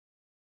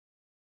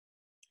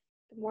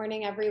Good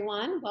morning,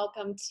 everyone.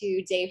 Welcome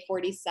to day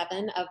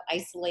 47 of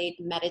Isolate,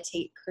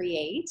 Meditate,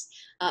 Create.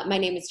 My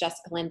name is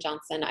Jessica Lynn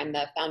Johnson. I'm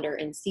the founder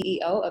and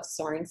CEO of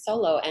Soaring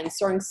Solo, and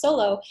Soaring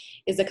Solo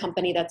is a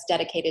company that's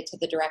dedicated to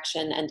the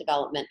direction and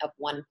development of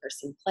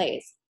one-person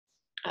plays.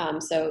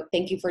 So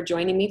thank you for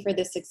joining me for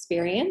this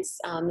experience.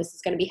 This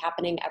is going to be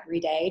happening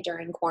every day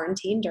during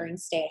quarantine, during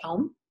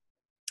stay-at-home,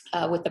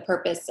 with the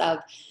purpose of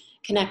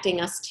connecting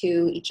us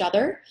to each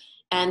other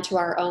and to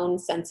our own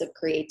sense of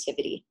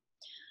creativity.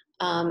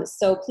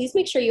 So please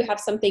make sure you have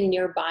something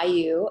nearby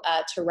you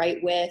to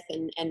write with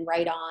and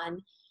write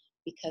on,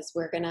 because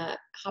we're gonna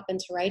hop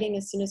into writing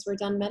as soon as we're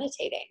done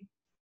meditating.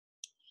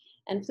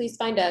 And please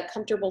find a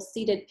comfortable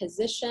seated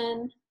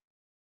position.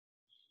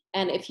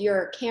 And if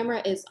your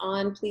camera is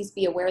on, please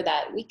be aware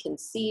that we can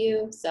see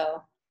you.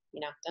 So,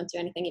 don't do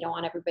anything you don't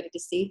want everybody to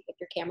see if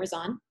your camera's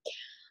on.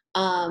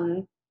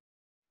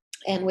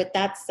 And with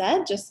that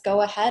said, just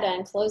go ahead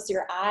and close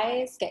your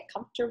eyes, get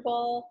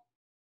comfortable.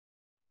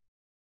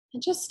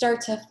 And just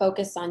start to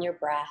focus on your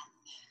breath.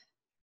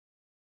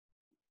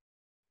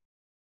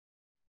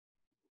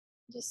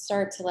 Just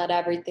start to let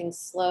everything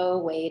slow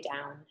way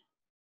down.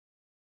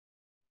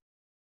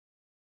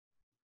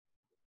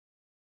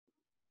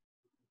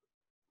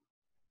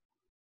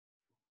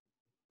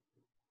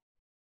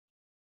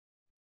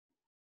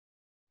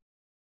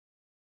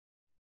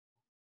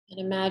 And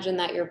imagine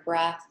that your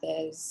breath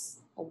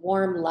is a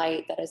warm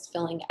light that is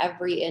filling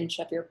every inch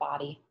of your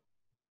body.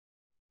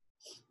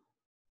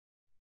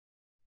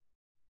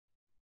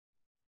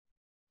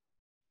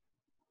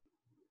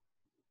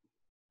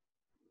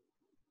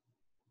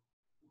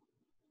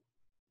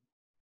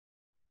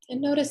 And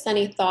notice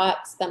any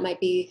thoughts that might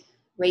be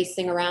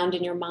racing around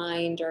in your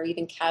mind or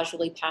even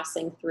casually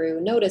passing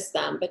through. Notice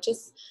them, but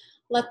just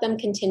let them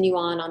continue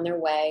on their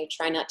way.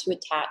 Try not to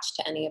attach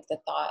to any of the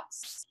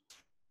thoughts.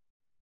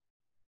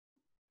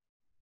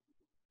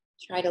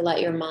 Try to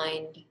let your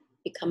mind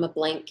become a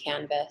blank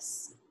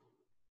canvas.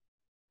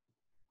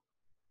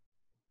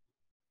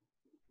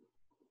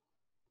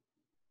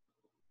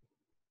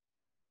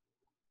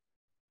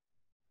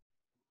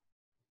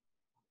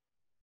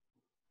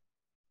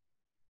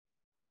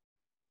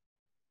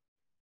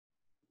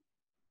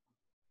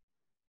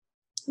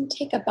 And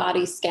take a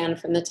body scan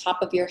from the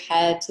top of your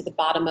head to the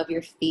bottom of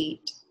your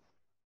feet.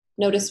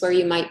 Notice where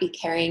you might be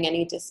carrying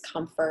any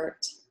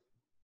discomfort,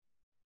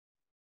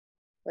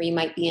 where you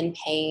might be in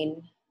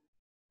pain,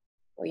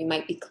 where you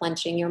might be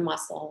clenching your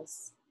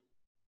muscles.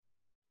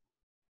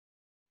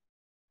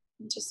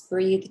 And just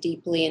breathe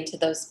deeply into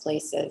those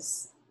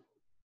places.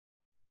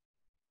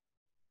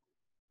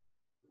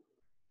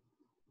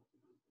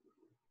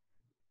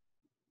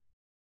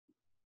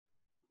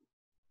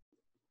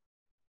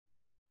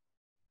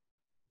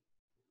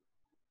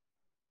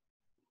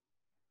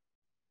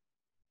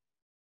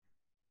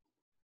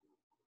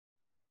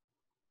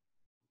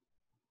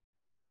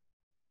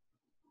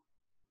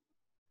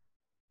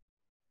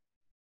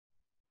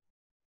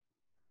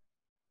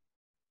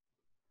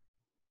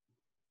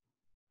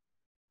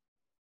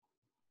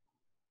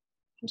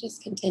 And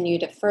just continue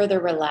to further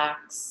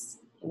relax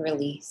and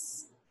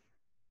release.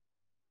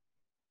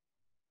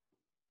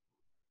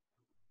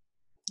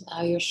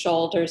 Allow your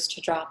shoulders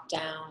to drop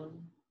down,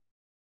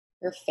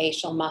 your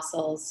facial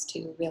muscles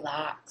to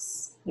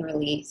relax and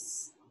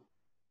release.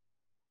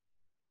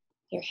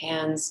 Your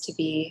hands to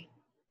be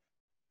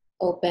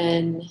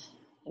open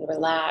and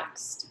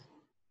relaxed,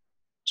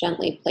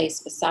 gently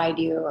placed beside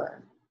you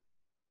or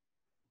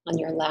on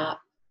your lap.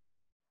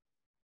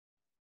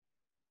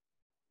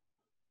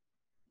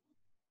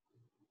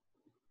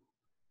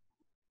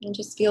 And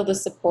just feel the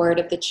support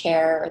of the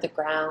chair or the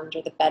ground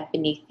or the bed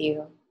beneath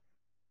you.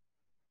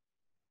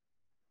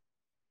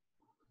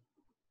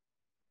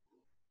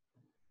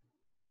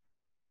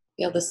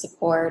 Feel the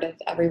support of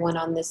everyone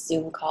on this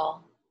Zoom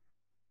call.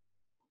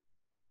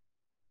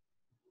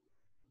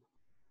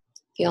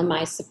 Feel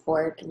my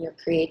support and your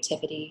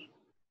creativity.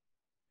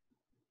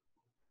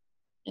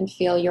 And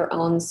feel your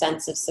own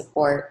sense of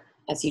support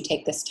as you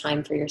take this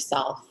time for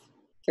yourself,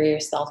 for your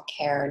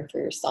self-care and for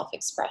your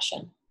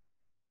self-expression.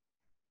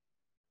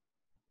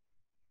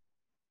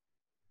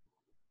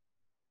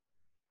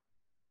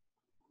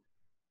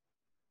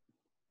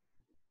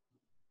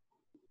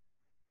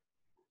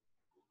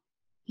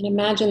 And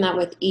imagine that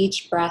with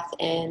each breath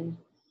in,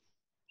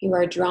 you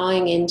are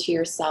drawing into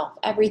yourself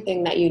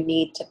everything that you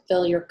need to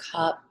fill your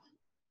cup,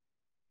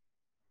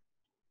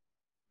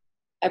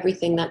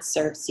 everything that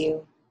serves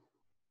you.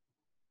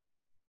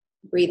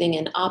 Breathing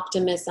in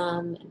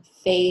optimism and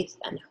faith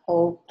and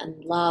hope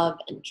and love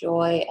and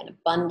joy and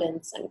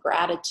abundance and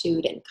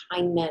gratitude and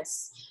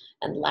kindness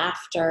and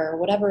laughter,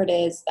 whatever it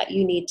is that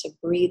you need to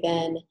breathe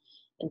in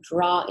and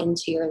draw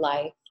into your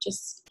life.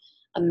 Just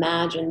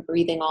imagine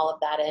breathing all of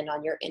that in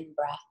on your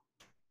in-breath.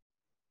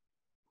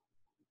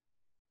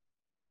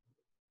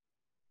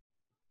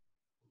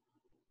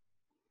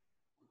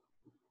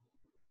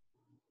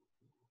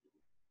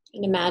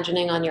 And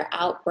imagining on your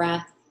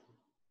out-breath,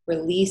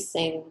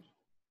 releasing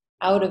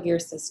out of your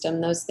system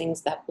those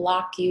things that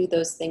block you,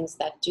 those things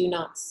that do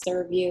not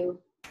serve you.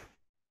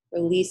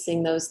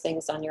 releasing those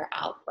things on your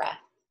out breath.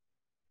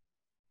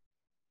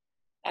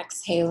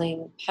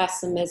 Exhaling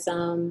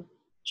pessimism,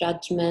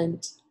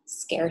 judgment,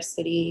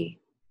 scarcity,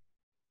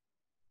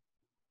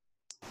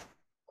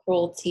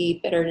 cruelty,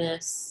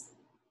 bitterness,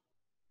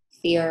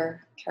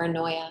 fear,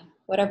 paranoia,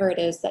 whatever it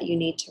is that you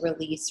need to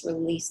release,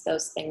 release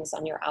those things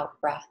on your out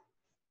breath.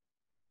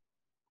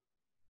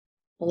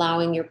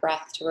 Allowing your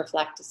breath to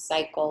reflect a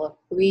cycle of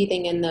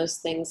breathing in those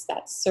things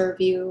that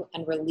serve you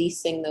and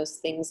releasing those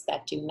things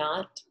that do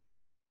not.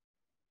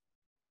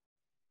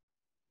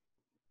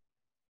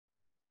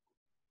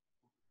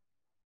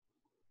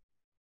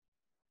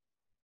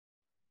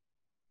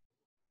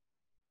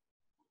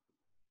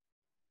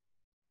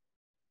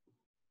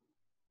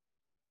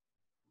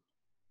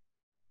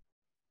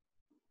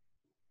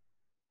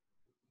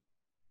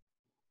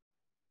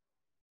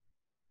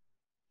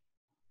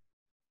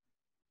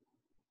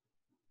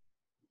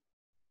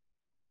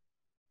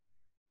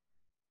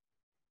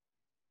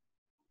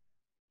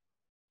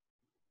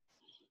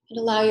 And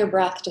allow your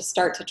breath to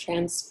start to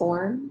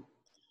transform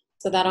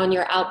so that on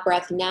your out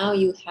breath now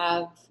you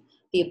have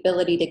the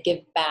ability to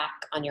give back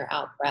on your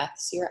out breath.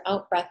 So your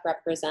out breath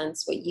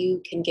represents what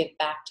you can give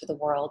back to the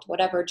world,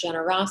 whatever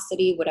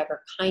generosity,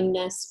 whatever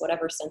kindness,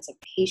 whatever sense of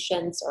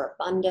patience or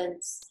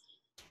abundance,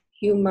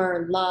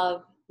 humor,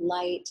 love,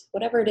 light,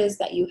 whatever it is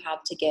that you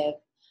have to give.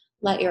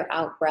 Let your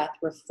out breath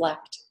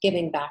reflect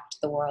giving back to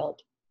the world.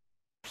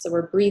 So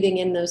we're breathing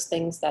in those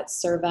things that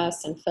serve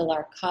us and fill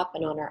our cup,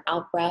 and on our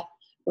out breath,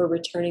 we're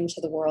returning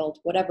to the world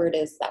whatever it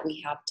is that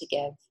we have to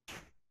give.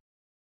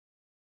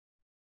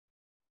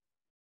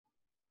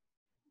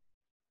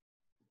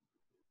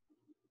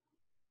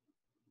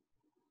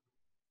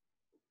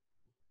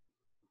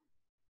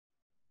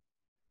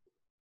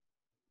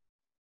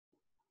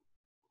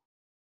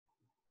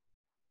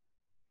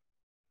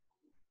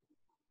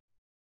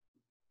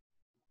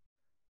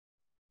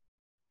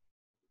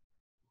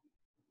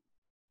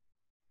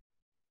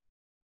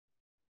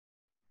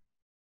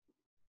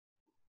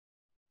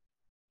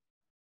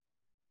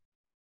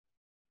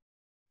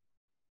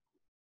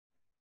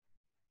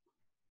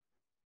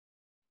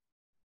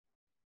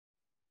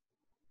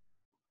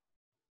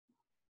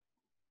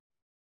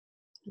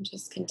 And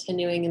just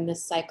continuing in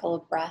this cycle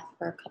of breath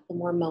for a couple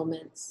more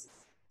moments,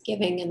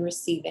 giving and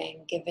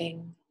receiving,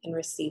 giving and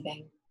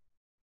receiving.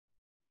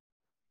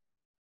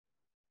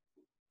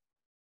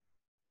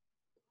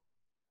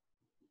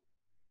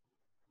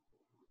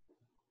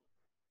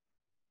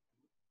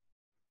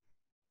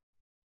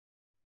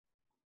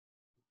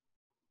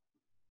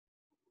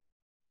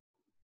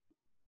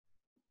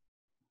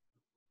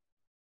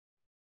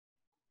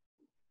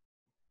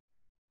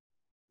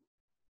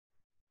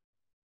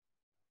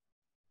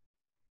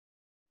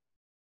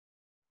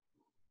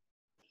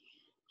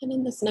 And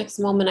in this next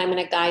moment, I'm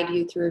going to guide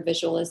you through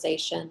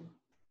visualization.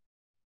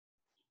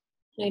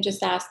 And I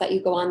just ask that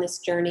you go on this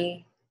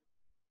journey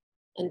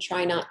and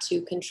try not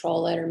to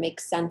control it or make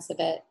sense of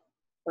it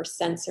or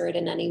censor it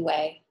in any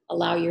way.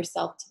 Allow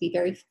yourself to be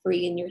very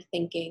free in your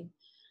thinking,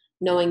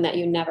 knowing that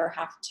you never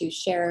have to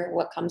share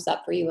what comes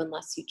up for you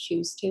unless you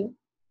choose to.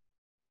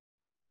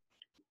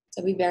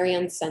 So be very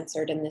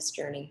uncensored in this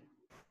journey.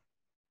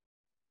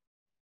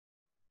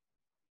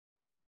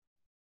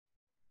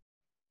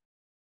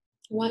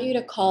 I want you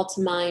to call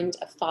to mind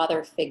a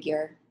father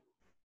figure.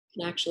 It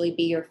can actually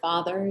be your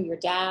father, your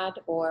dad,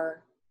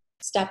 or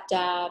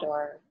stepdad,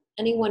 or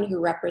anyone who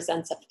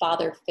represents a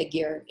father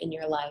figure in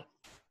your life.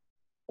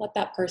 Let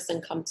that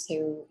person come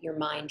to your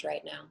mind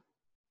right now.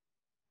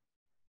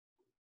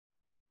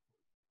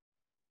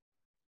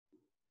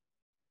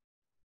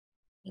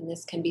 And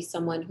this can be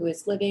someone who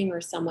is living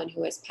or someone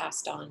who has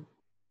passed on.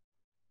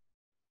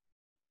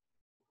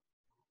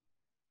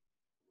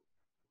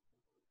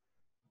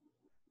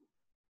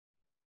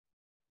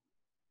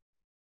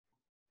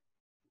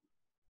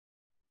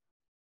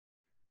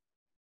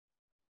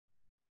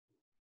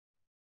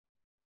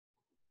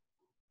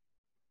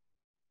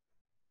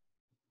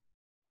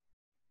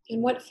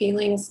 And what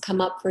feelings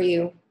come up for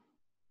you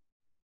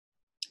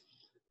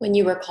when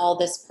you recall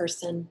this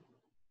person?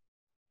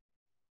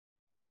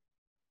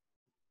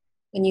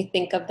 When you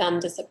think of them,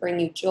 does it bring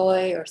you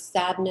joy or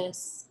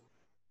sadness,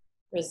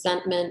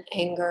 resentment,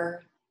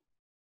 anger,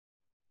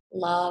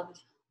 love?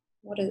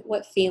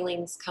 What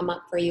feelings come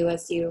up for you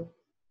as you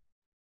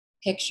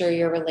picture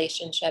your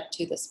relationship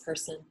to this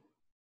person?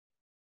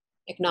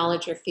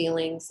 Acknowledge your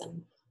feelings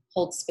and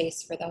hold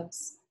space for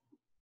those.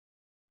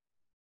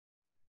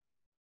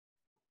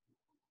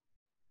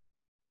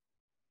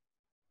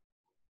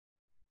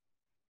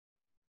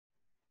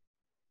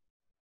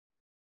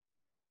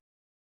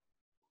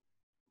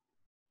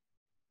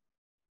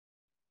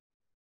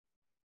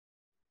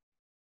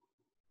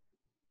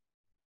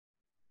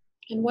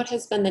 And what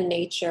has been the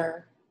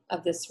nature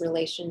of this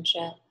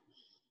relationship?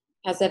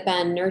 Has it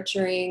been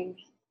nurturing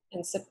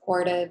and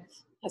supportive?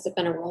 Has it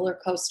been a roller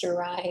coaster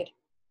ride?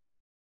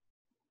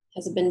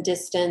 Has it been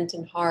distant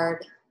and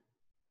hard?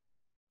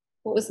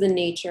 What was the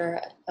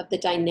nature of the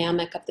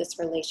dynamic of this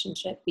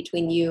relationship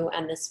between you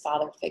and this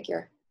father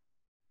figure?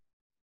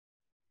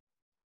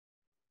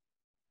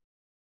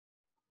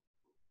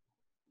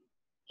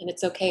 And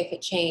it's okay if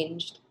it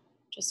changed.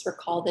 Just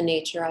recall the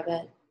nature of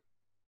it.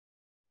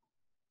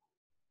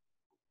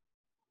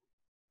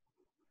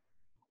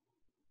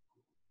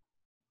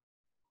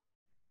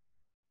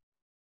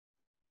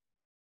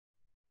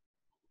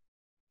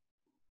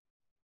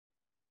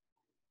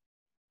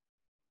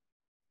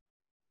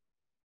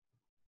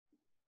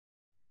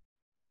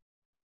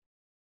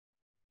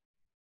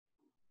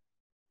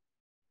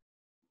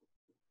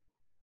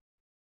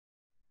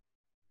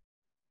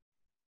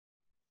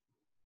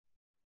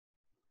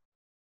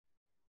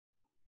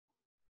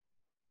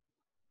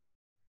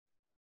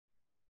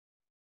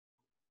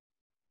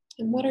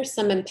 And what are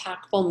some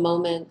impactful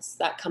moments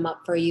that come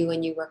up for you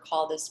when you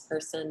recall this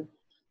person?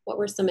 What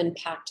were some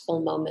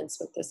impactful moments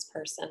with this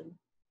person?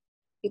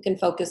 You can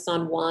focus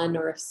on one,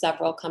 or if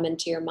several come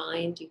into your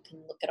mind, you can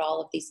look at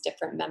all of these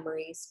different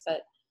memories,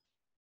 but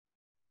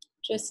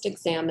just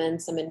examine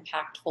some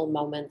impactful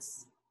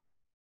moments.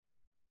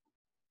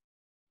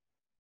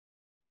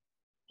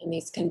 And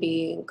these can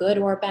be good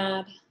or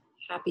bad,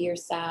 happy or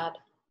sad,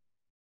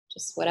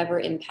 just whatever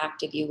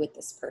impacted you with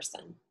this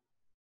person.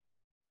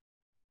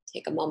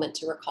 Take a moment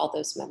to recall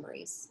those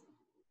memories.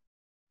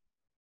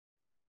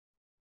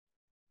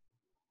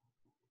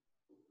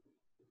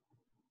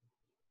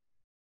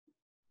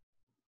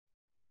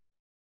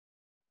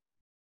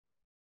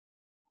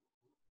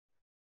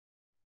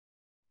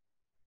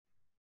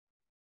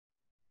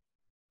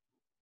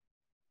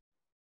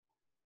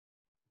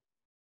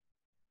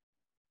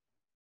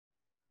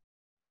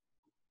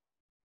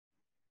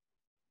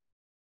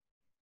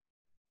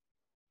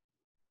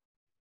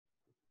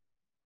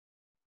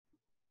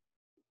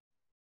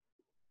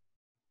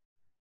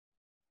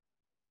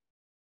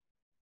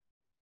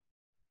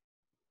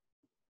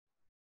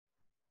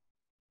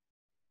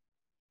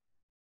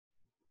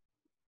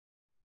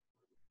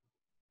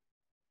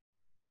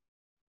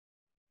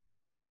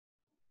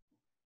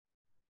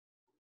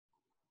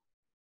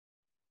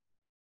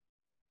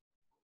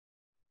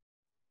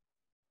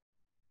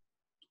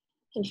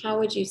 And how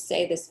would you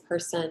say this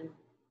person,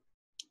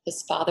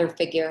 this father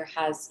figure,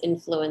 has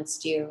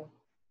influenced you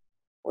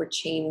or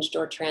changed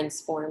or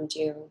transformed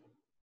you,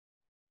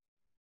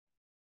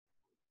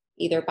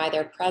 either by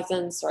their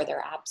presence or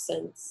their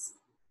absence?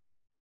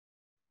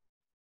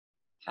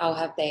 How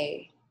have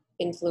they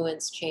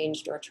influenced,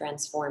 changed, or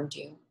transformed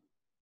you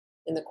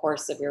in the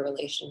course of your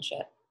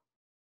relationship?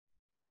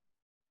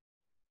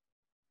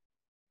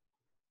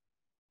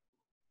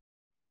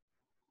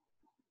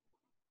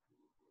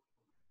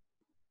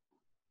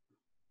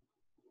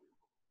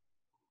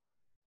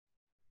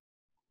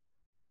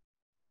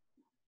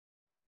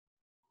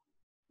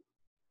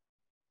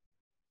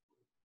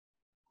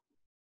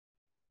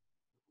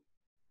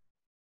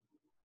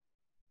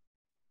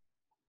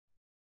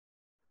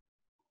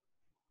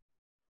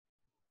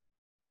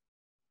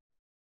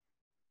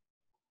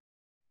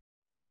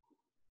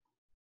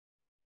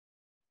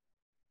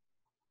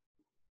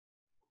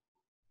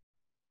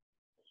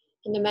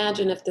 And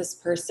imagine if this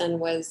person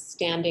was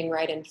standing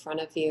right in front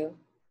of you.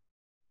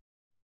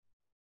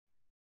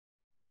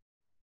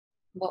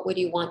 What would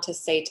you want to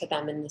say to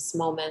them in this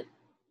moment?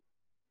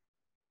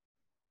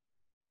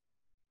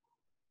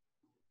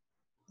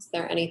 Is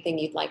there anything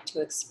you'd like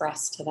to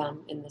express to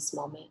them in this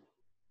moment?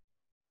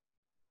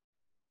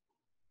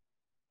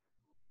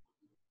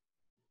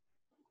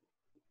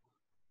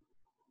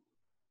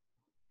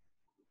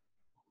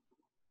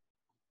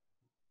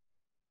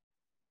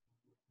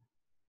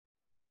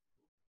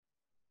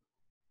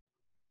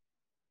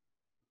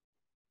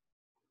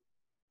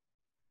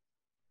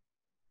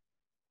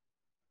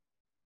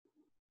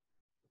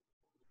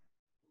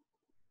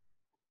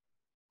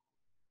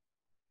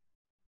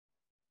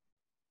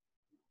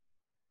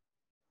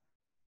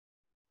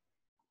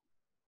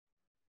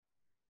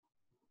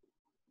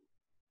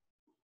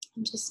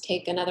 And just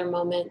take another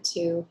moment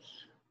to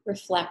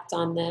reflect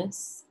on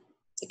this,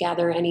 to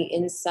gather any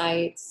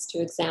insights, to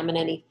examine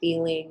any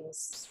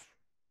feelings,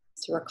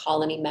 to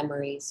recall any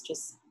memories.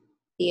 Just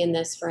be in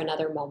this for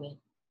another moment.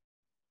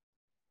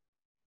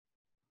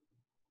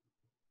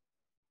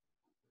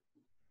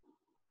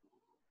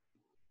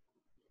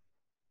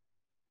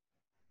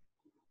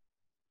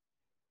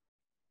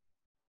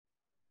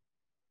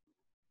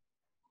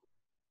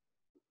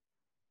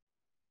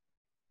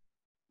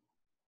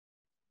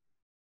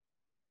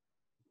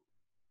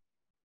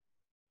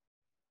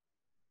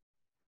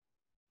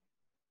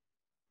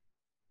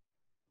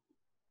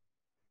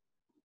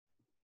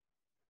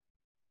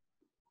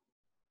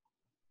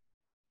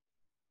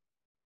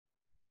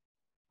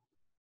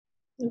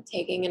 And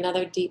taking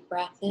another deep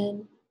breath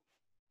in.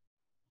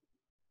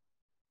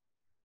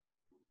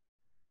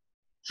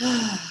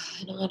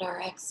 And on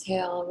our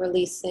exhale,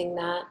 releasing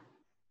that,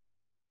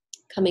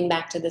 coming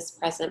back to this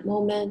present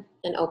moment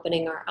and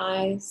opening our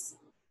eyes.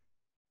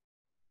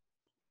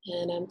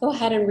 And go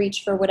ahead and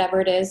reach for whatever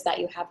it is that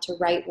you have to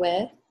write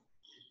with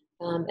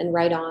and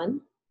write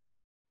on.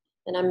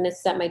 And I'm going to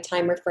set my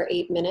timer for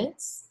 8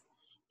 minutes.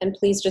 And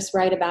please just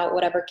write about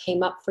whatever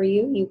came up for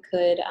you. You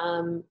could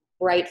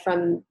write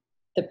from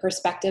the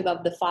perspective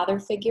of the father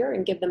figure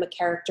and give them a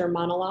character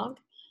monologue.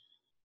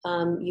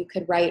 You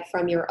could write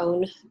from your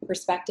own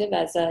perspective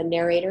as a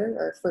narrator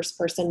or first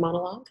person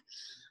monologue.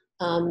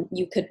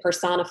 You could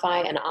personify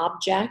an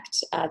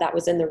object that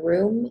was in the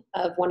room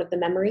of one of the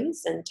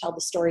memories and tell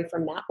the story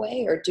from that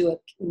way, or do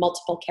a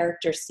multiple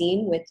character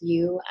scene with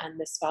you and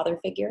this father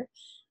figure.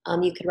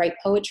 You could write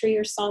poetry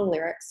or song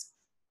lyrics.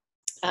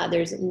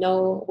 There's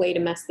no way to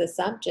mess this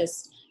up.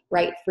 Just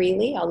write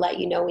freely. I'll let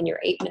you know when your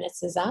 8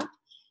 minutes is up.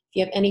 If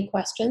you have any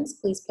questions,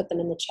 please put them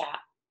in the chat.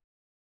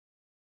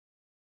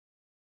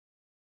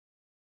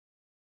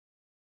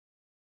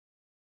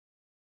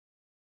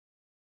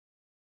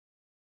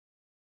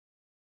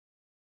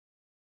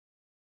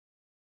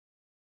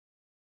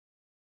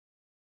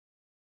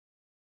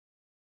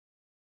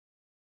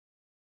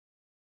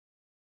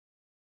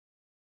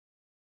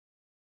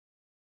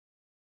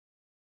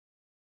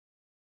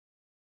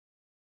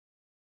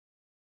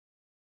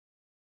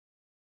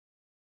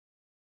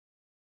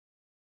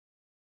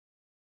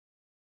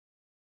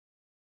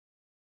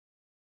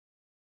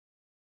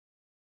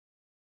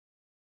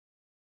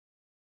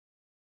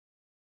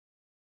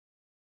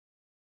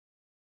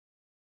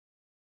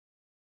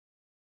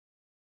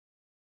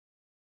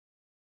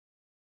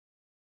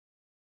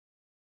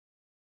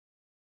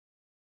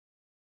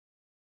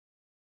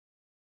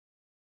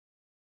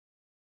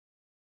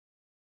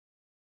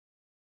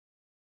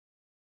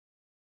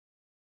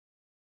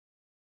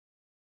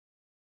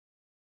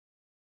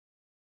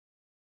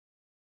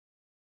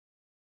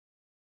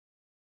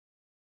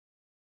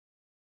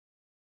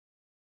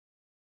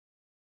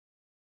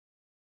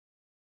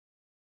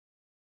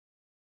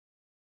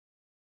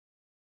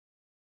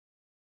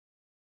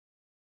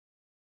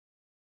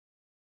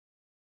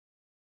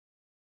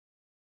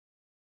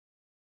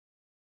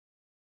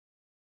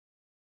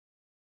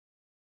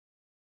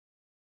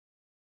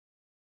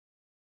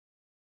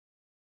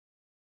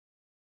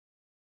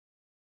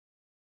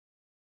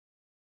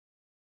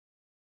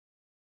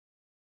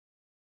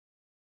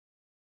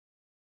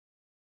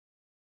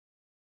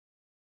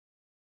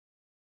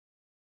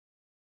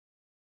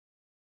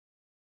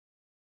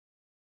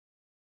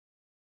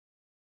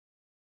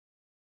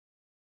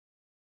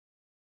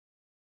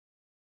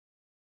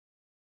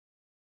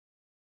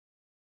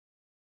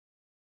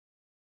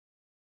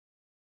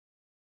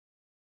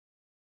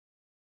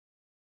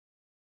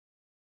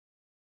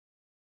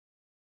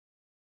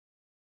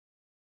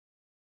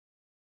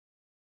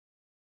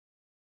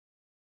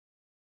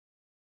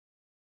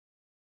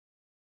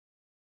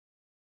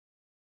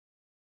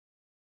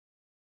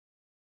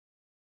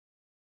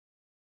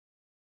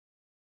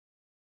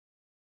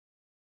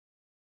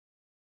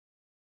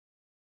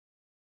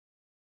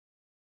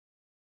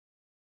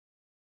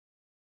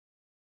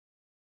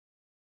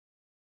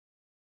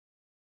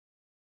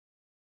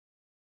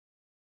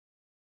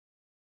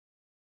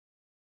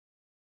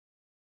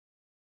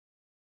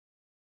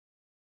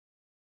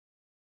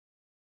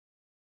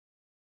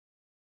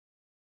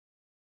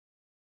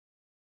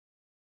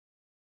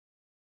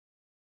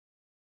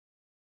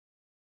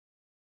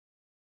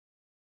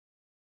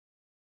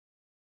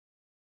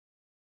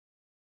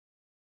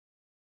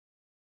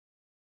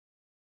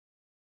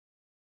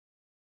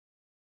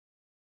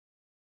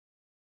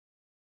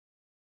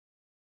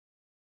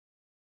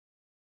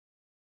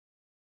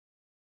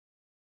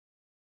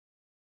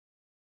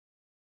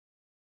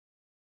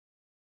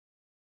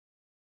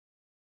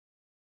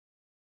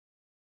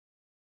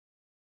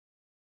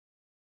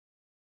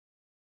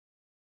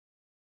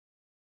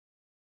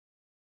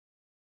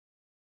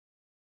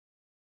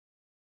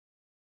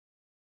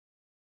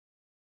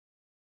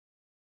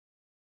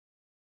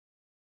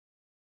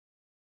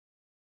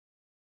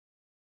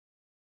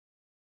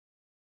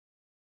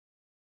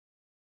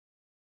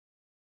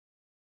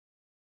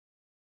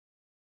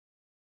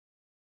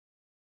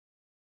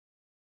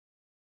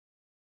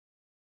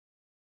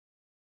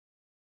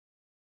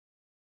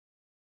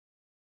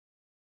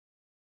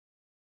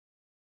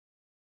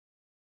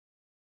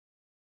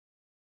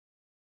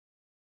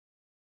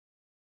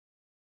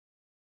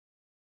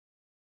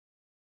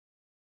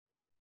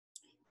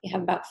 You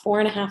have about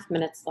 4.5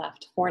 minutes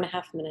left,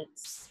 4.5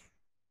 minutes.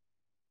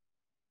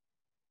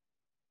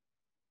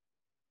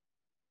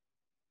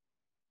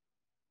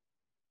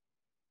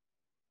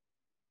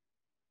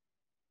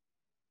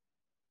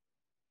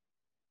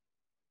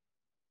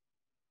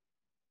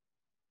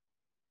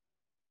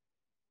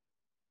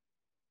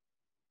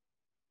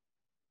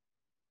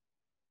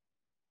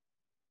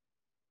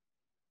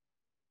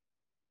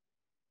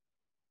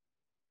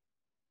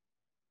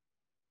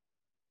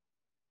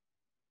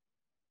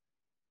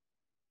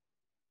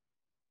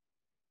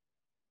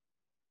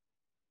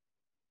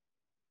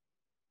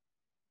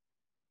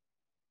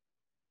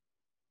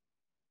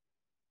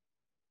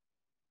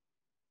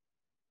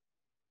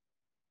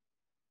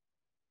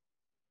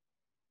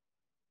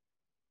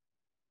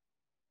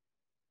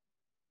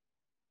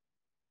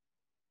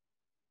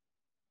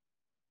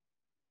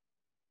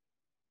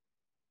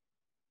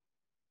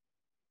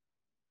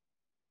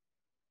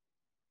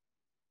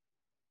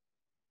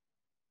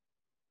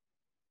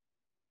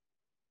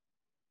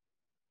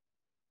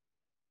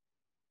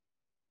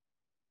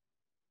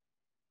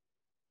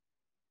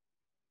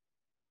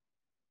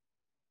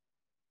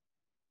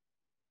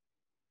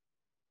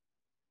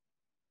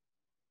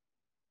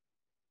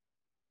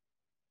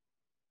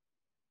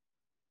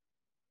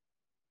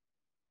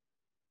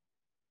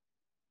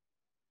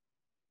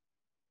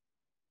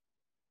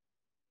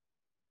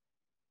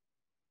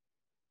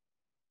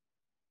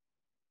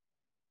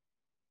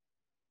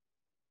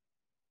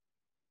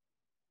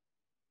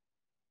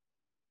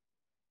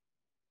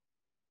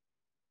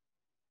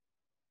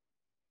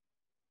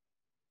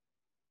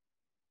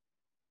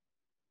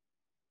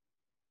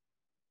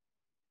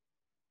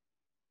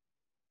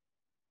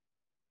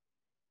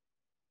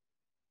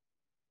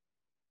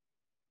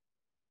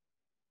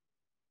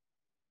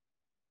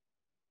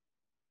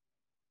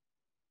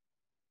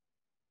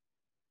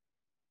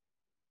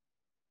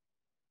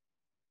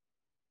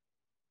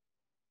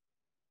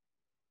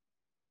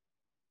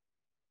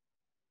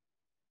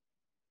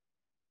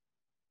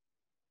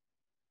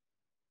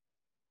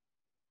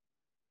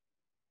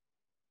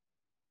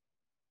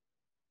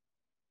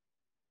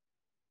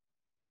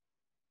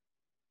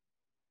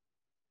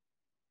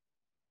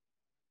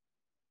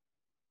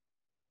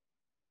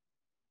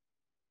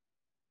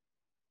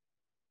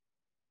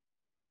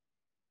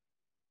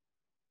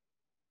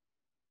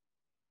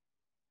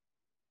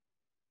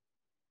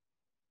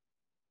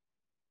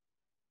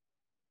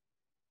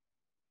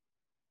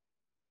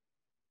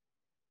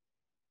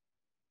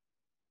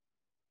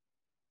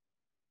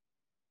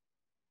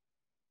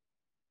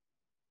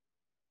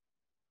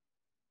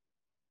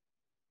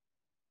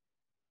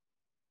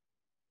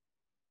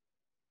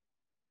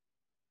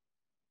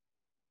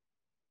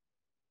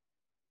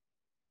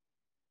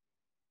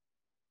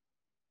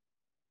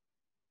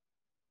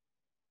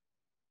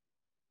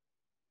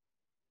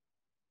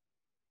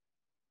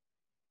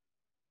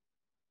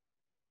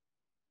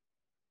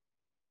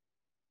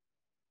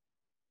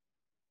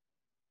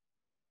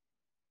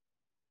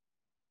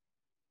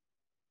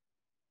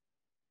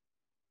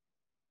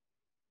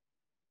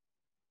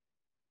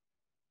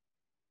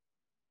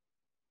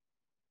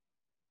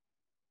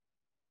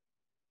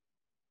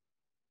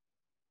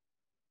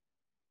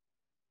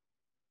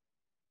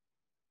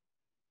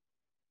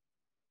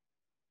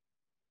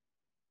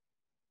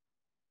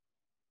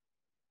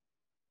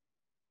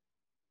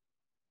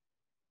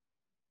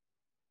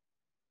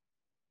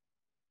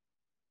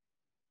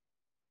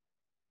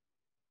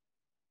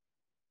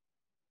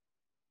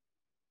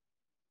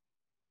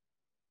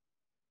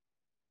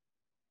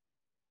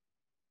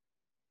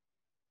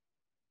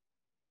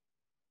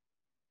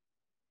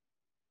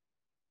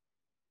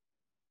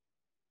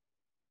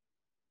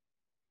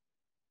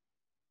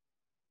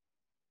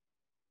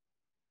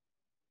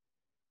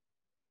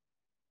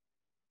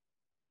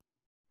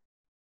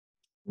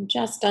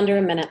 Just under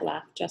a minute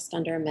left, just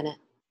under a minute.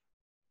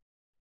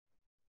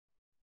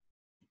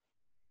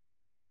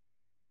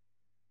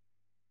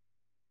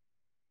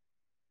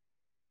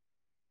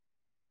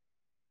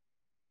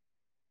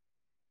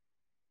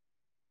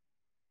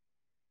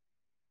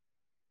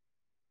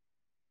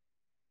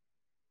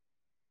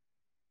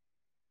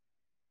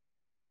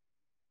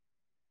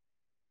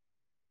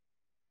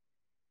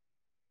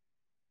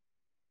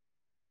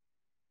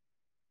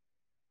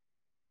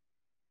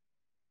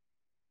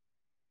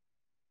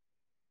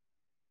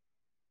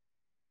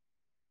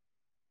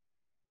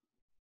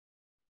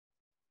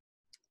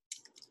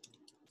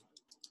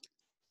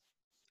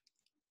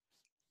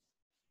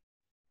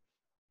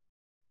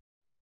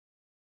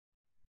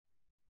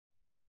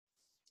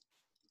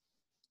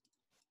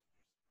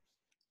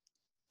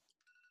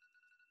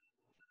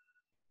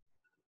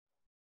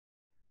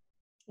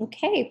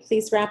 Okay,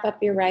 please wrap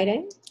up your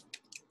writing.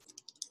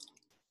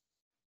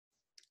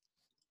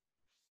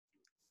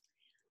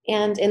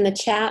 And in the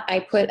chat, I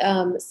put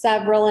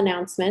several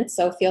announcements,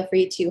 so feel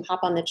free to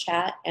hop on the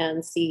chat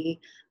and see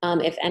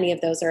if any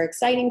of those are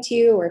exciting to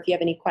you, or if you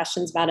have any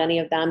questions about any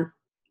of them.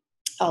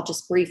 I'll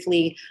just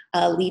briefly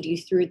lead you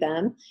through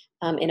them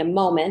in a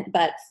moment.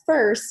 But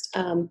first,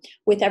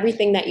 with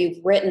everything that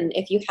you've written,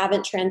 if you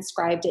haven't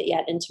transcribed it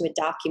yet into a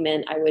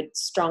document, I would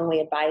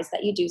strongly advise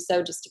that you do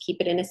so, just to keep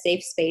it in a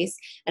safe space.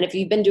 And if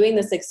you've been doing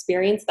this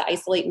experience, the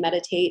Isolate,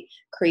 Meditate,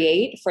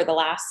 Create, for the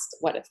last,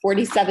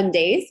 47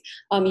 days,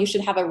 you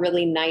should have a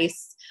really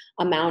nice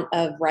amount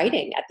of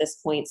writing at this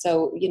point.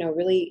 So,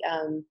 really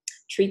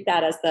treat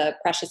that as the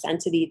precious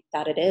entity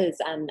that it is,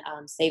 and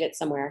save it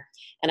somewhere.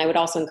 And I would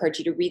also encourage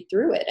you to read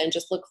through it and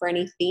just look for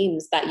any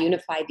themes that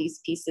unify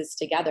these pieces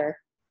together.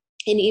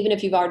 And even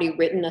if you've already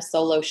written a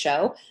solo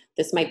show,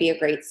 this might be a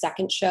great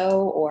second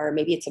show, or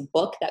maybe it's a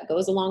book that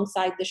goes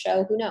alongside the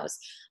show. Who knows?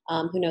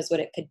 Who knows what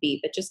it could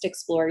be? But just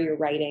explore your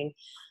writing.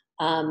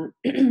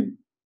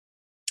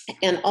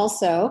 And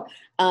also,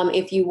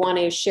 if you want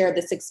to share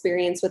this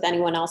experience with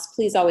anyone else,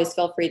 please always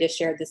feel free to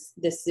share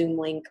this Zoom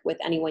link with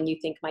anyone you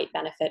think might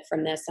benefit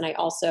from this. And I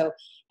also,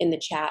 in the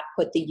chat,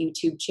 put the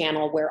YouTube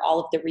channel where all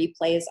of the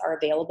replays are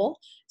available.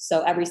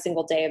 So every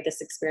single day of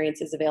this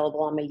experience is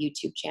available on my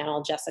YouTube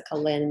channel, Jessica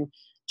Lynn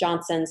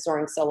Johnson,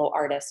 Soaring Solo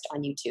Artist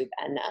on YouTube.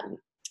 And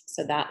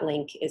so that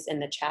link is in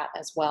the chat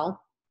as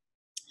well.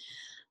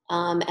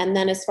 And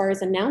then as far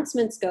as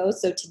announcements go,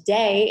 so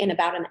today in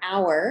about an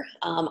hour,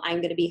 I'm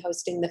going to be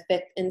hosting the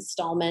 5th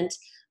installment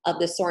of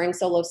the Soaring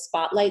Solo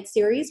Spotlight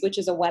series, which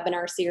is a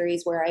webinar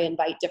series where I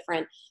invite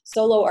different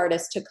solo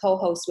artists to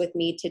co-host with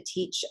me to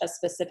teach a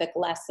specific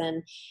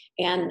lesson.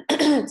 And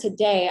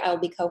today I'll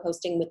be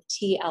co-hosting with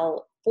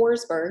T.L.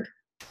 Forsberg.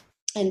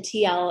 And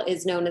TL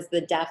is known as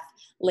the Deaf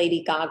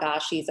Lady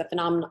Gaga. She's a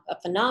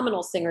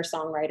phenomenal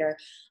singer-songwriter.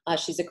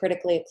 She's a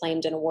critically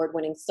acclaimed and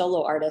award-winning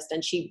solo artist,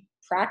 and she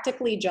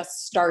practically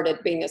just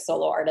started being a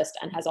solo artist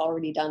and has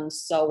already done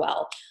so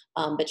well.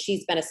 But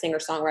she's been a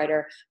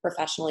singer-songwriter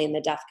professionally in the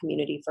deaf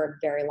community for a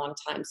very long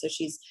time. So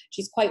she's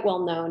quite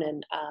well known,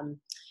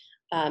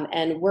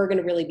 and we're going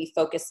to really be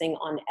focusing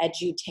on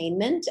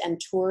edutainment and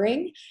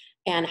touring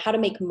and how to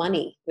make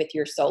money with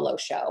your solo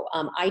show.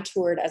 I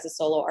toured as a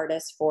solo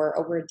artist for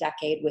over a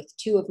decade with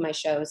 2 of my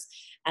shows,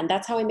 and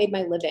that's how I made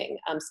my living,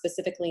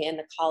 specifically in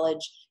the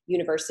college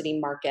university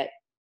market.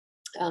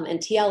 And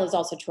TL has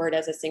also toured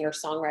as a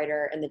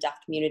singer-songwriter in the deaf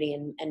community,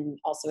 and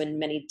also in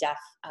many deaf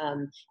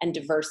and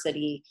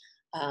diversity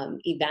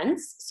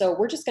events. So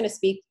we're just going to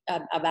speak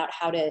about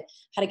how to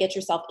get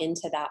yourself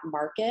into that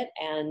market,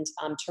 and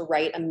to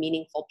write a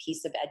meaningful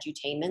piece of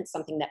edutainment,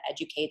 something that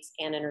educates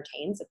and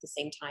entertains at the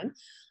same time.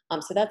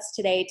 So that's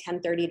today,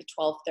 10:30 to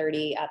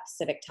 12:30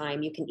 Pacific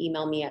time. You can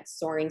email me at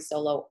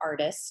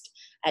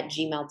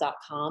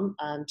soaringsoloartist@gmail.com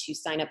to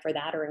sign up for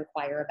that or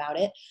inquire about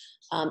it.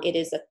 It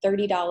is a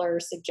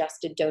 $30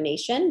 suggested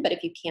donation, but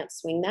if you can't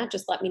swing that,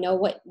 just let me know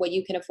what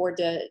you can afford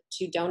to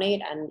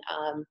donate, and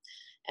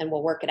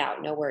we'll work it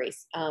out, no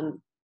worries.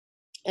 And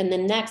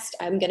then next,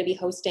 I'm going to be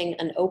hosting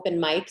an open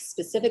mic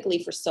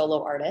specifically for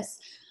solo artists.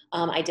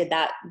 I did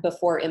that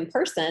before in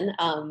person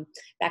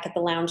back at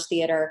the Lounge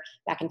Theater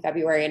back in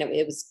February, and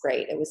it was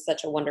great. It was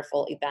such a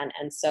wonderful event.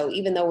 And so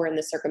even though we're in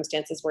the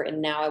circumstances we're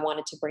in now, I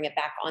wanted to bring it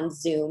back on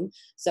Zoom.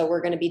 So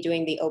we're going to be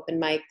doing the open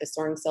mic, the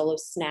Soaring Solo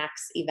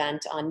Snacks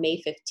event on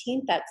May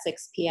 15th at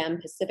 6 p.m.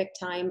 Pacific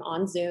time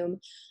on Zoom.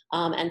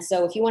 And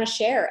so if you want to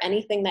share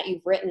anything that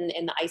you've written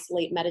in the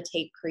Isolate,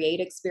 Meditate, Create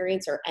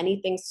experience, or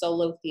anything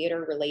solo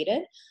theater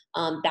related,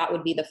 that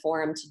would be the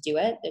forum to do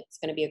it. It's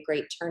going to be a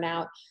great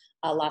turnout.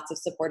 Lots of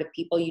supportive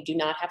people. You do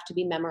not have to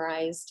be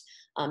memorized.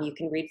 You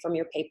can read from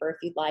your paper if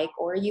you'd like,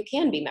 or you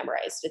can be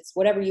memorized. It's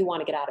whatever you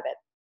want to get out of it.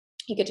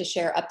 You get to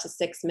share up to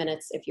 6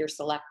 minutes if you're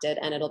selected,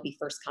 and it'll be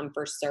first come,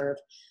 first serve,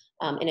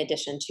 in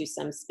addition to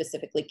some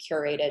specifically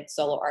curated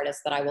solo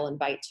artists that I will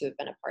invite to have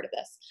been a part of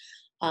this.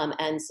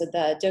 And so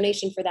the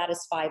donation for that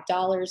is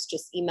 $5.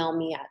 Just email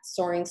me at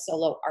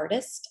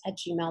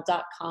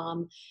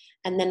soringsoloartist@gmail.com.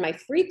 And then my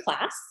free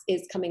class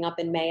is coming up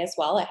in May as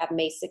well. I have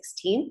May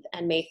 16th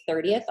and May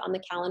 30th on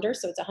the calendar.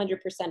 So it's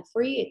 100%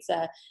 free. It's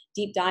a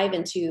deep dive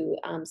into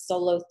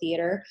solo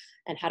theater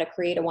and how to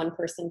create a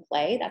one-person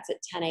play. That's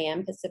at 10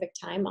 a.m. Pacific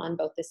time on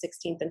both the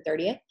 16th and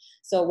 30th.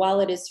 So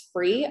while it is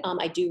free,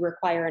 I do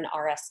require an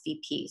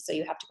RSVP. So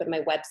you have to go to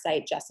my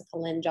website,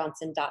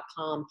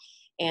 jessicalynjohnson.com,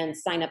 and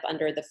sign up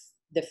under the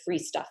free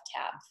stuff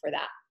tab for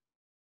that.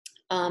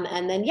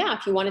 And then, yeah,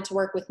 if you wanted to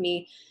work with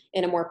me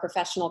in a more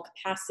professional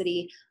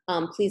capacity,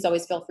 please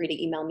always feel free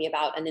to email me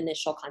about an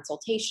initial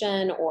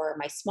consultation or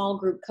my small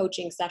group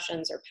coaching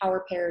sessions or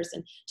power pairs,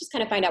 and just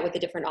kind of find out what the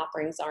different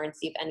offerings are and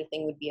see if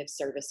anything would be of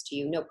service to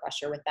you. No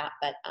pressure with that,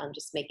 but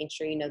just making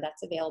sure you know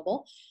that's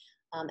available.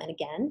 And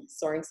again,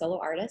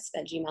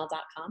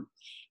 soringsoloartist@gmail.com.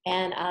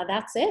 And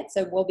that's it.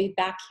 So we'll be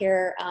back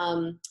here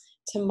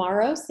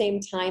tomorrow, same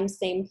time,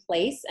 same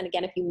place. And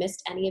again, if you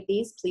missed any of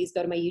these, please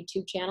go to my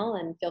YouTube channel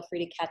and feel free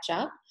to catch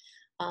up.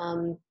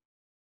 I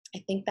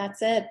think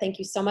that's it. Thank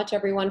you so much,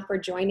 everyone, for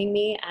joining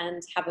me,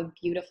 and have a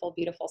beautiful,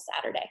 beautiful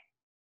Saturday.